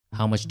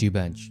How much do you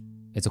bench?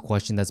 It's a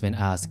question that's been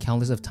asked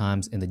countless of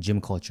times in the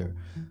gym culture.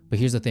 But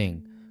here's the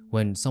thing,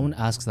 when someone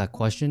asks that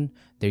question,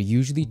 they're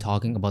usually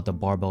talking about the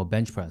barbell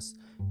bench press.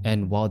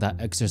 And while that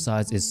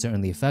exercise is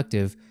certainly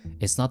effective,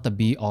 it's not the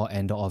be-all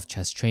end-all of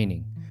chest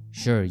training.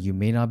 Sure, you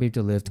may not be able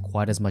to lift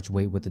quite as much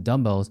weight with the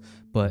dumbbells,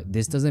 but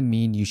this doesn't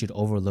mean you should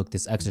overlook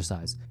this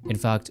exercise. In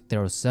fact,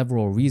 there are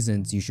several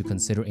reasons you should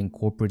consider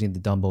incorporating the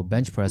dumbbell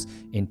bench press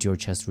into your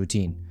chest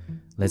routine.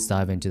 Let's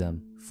dive into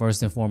them.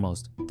 First and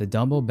foremost, the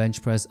dumbbell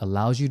bench press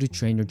allows you to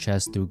train your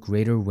chest through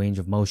greater range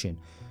of motion.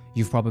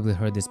 You've probably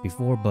heard this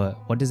before,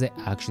 but what does it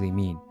actually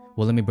mean?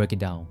 Well, let me break it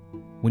down.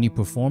 When you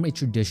perform a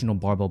traditional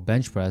barbell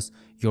bench press,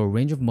 your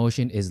range of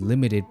motion is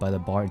limited by the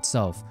bar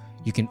itself.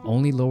 You can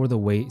only lower the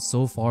weight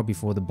so far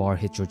before the bar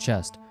hits your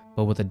chest.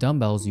 But with the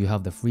dumbbells, you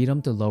have the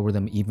freedom to lower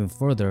them even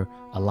further,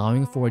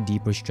 allowing for a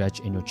deeper stretch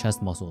in your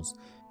chest muscles.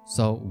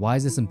 So why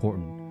is this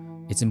important?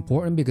 It's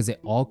important because it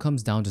all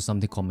comes down to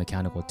something called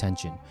mechanical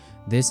tension.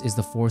 This is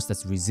the force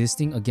that's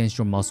resisting against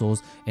your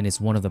muscles, and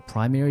it's one of the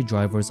primary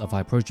drivers of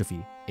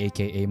hypertrophy,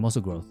 aka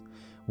muscle growth.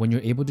 When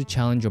you're able to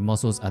challenge your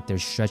muscles at their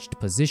stretched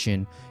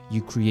position,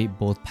 you create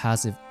both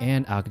passive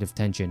and active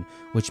tension,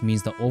 which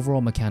means the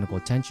overall mechanical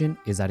tension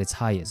is at its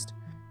highest.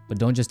 But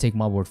don't just take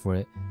my word for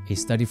it. A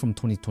study from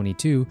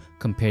 2022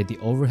 compared the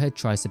overhead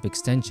tricep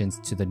extensions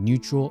to the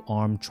neutral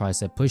arm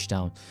tricep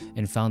pushdown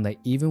and found that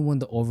even when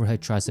the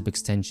overhead tricep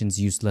extensions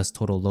used less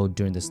total load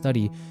during the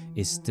study,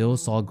 it still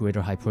saw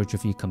greater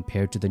hypertrophy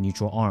compared to the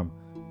neutral arm.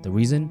 The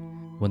reason?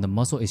 When the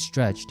muscle is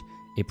stretched,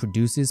 it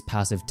produces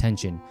passive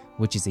tension,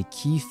 which is a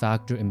key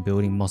factor in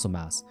building muscle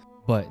mass.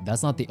 But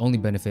that's not the only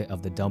benefit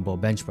of the dumbbell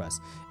bench press.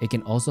 It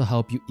can also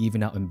help you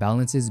even out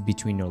imbalances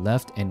between your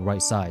left and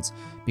right sides,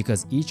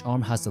 because each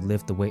arm has to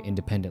lift the weight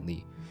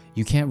independently.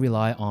 You can't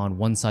rely on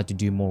one side to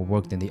do more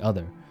work than the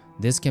other.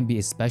 This can be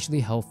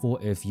especially helpful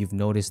if you've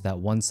noticed that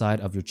one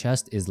side of your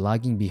chest is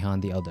lagging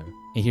behind the other.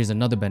 And here's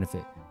another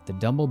benefit. The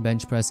dumbbell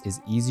bench press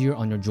is easier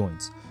on your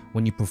joints.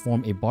 When you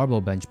perform a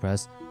barbell bench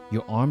press,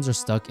 your arms are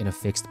stuck in a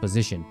fixed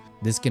position.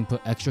 This can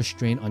put extra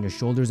strain on your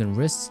shoulders and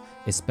wrists,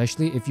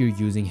 especially if you're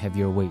using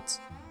heavier weights.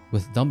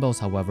 With dumbbells,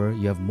 however,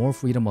 you have more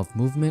freedom of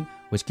movement,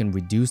 which can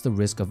reduce the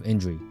risk of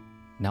injury.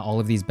 Now, all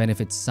of these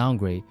benefits sound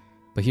great,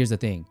 but here's the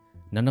thing.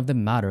 None of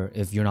them matter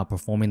if you're not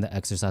performing the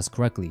exercise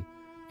correctly.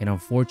 And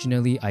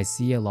unfortunately, I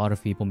see a lot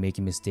of people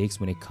making mistakes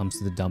when it comes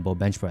to the dumbbell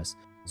bench press.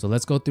 So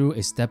let's go through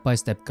a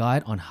step-by-step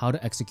guide on how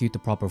to execute the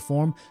proper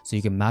form so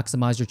you can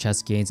maximize your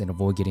chest gains and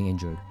avoid getting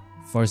injured.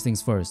 First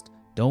things first,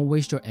 don't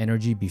waste your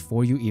energy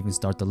before you even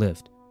start the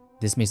lift.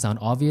 This may sound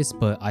obvious,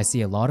 but I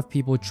see a lot of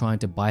people trying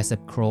to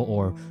bicep curl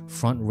or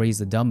front raise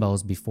the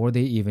dumbbells before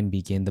they even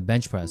begin the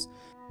bench press.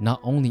 Not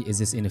only is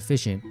this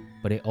inefficient,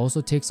 but it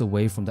also takes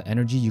away from the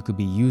energy you could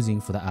be using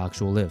for the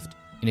actual lift.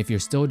 And if you're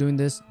still doing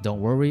this, don't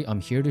worry, I'm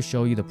here to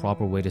show you the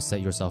proper way to set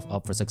yourself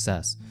up for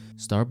success.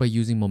 Start by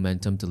using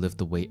momentum to lift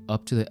the weight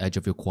up to the edge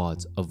of your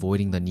quads,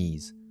 avoiding the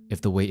knees. If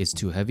the weight is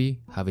too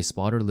heavy, have a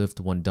spotter lift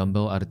one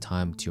dumbbell at a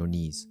time to your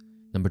knees.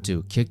 Number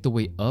 2, kick the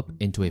weight up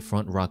into a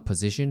front rock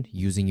position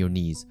using your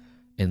knees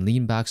and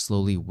lean back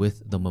slowly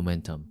with the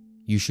momentum.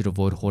 You should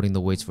avoid holding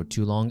the weights for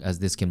too long as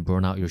this can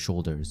burn out your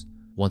shoulders.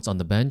 Once on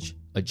the bench,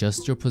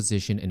 adjust your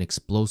position and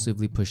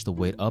explosively push the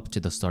weight up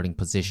to the starting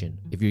position.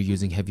 If you're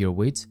using heavier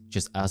weights,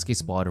 just ask a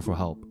spotter for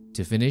help.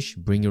 To finish,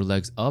 bring your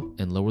legs up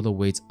and lower the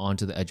weights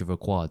onto the edge of your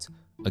quads.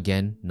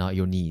 Again, not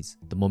your knees.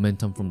 The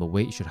momentum from the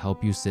weight should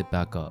help you sit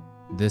back up.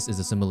 This is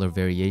a similar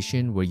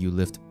variation where you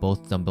lift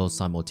both dumbbells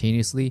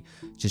simultaneously.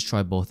 Just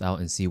try both out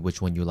and see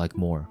which one you like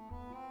more.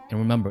 And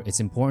remember, it's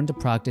important to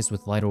practice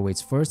with lighter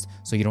weights first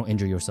so you don't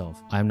injure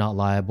yourself. I am not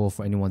liable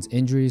for anyone's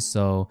injuries,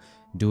 so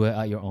do it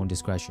at your own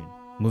discretion.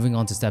 Moving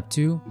on to step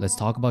 2, let's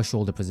talk about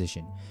shoulder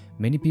position.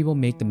 Many people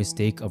make the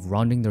mistake of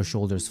rounding their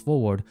shoulders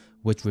forward,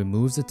 which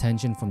removes the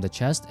tension from the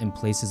chest and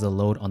places a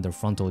load on their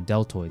frontal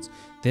deltoids.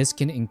 This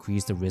can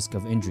increase the risk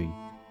of injury.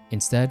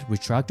 Instead,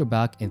 retract your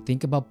back and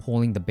think about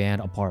pulling the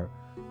band apart.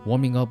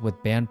 Warming up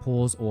with band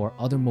pulls or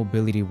other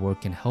mobility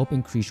work can help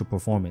increase your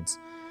performance.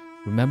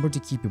 Remember to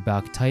keep your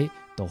back tight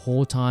the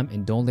whole time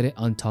and don't let it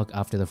untuck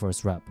after the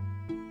first rep.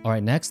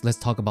 Alright, next let's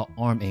talk about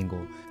arm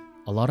angle.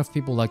 A lot of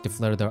people like to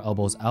flare their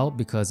elbows out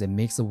because it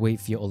makes the weight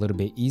feel a little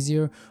bit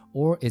easier,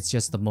 or it's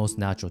just the most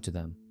natural to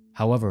them.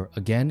 However,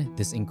 again,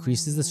 this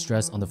increases the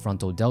stress on the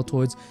frontal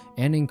deltoids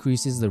and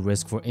increases the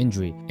risk for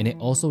injury, and it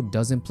also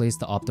doesn't place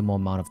the optimal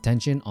amount of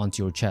tension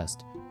onto your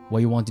chest. What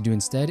you want to do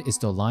instead is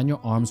to align your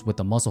arms with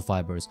the muscle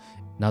fibers.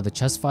 Now the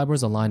chest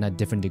fibers align at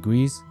different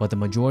degrees, but the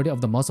majority of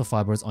the muscle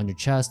fibers on your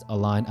chest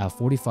align at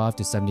 45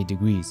 to 70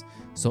 degrees.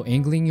 So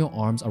angling your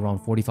arms around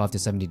 45 to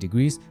 70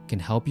 degrees can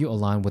help you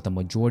align with the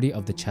majority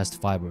of the chest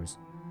fibers.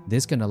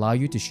 This can allow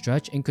you to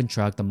stretch and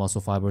contract the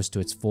muscle fibers to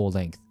its full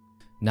length.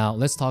 Now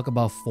let's talk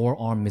about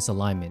forearm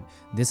misalignment.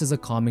 This is a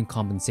common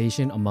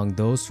compensation among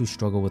those who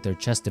struggle with their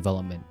chest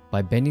development.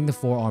 By bending the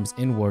forearms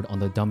inward on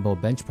the dumbbell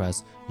bench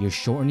press, you're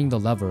shortening the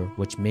lever,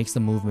 which makes the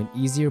movement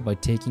easier by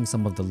taking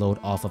some of the load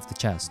off of the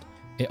chest.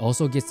 It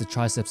also gets the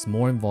triceps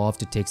more involved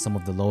to take some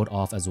of the load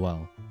off as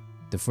well.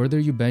 The further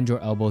you bend your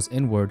elbows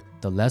inward,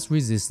 the less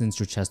resistance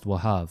your chest will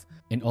have.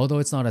 And although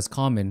it's not as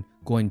common,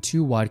 going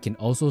too wide can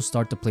also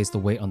start to place the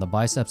weight on the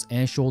biceps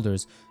and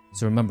shoulders.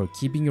 So remember,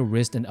 keeping your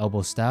wrist and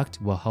elbow stacked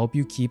will help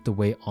you keep the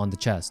weight on the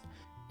chest.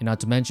 And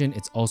not to mention,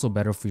 it's also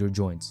better for your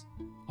joints.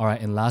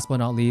 Alright, and last but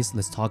not least,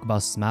 let's talk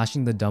about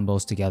smashing the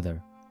dumbbells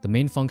together. The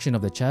main function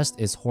of the chest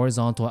is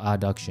horizontal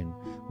adduction,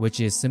 which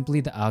is simply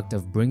the act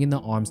of bringing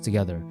the arms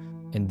together.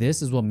 And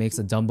this is what makes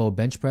a dumbbell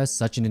bench press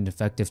such an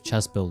effective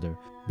chest builder,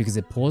 because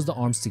it pulls the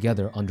arms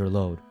together under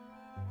load.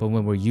 But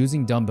when we're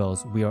using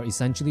dumbbells, we are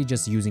essentially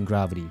just using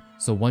gravity.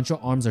 So once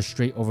your arms are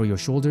straight over your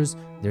shoulders,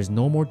 there's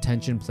no more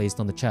tension placed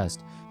on the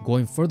chest.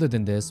 Going further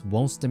than this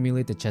won't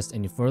stimulate the chest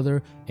any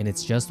further, and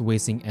it's just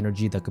wasting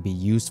energy that could be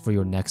used for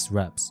your next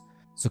reps.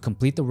 So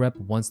complete the rep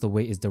once the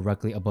weight is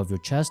directly above your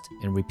chest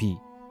and repeat.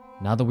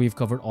 Now that we've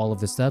covered all of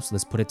the steps,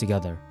 let's put it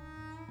together.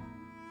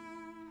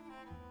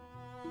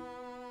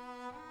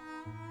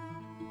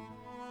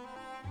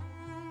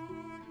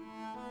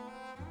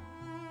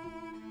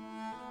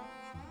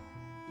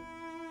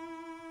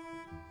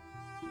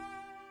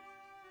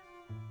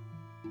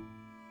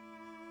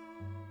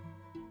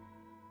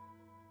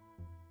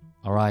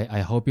 Alright, I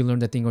hope you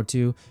learned a thing or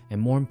two,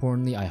 and more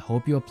importantly, I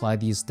hope you apply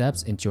these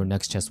steps into your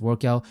next chest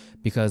workout,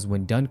 because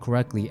when done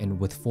correctly and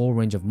with full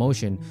range of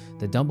motion,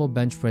 the dumbbell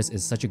bench press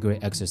is such a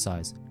great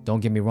exercise.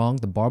 Don't get me wrong,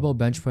 the barbell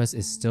bench press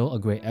is still a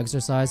great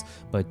exercise,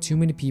 but too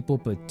many people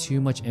put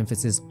too much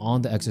emphasis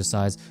on the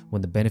exercise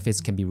when the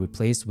benefits can be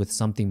replaced with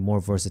something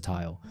more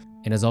versatile.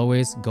 And as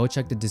always, go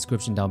check the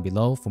description down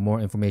below for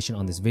more information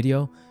on this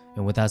video.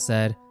 And with that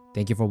said,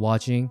 thank you for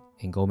watching,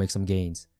 and go make some gains.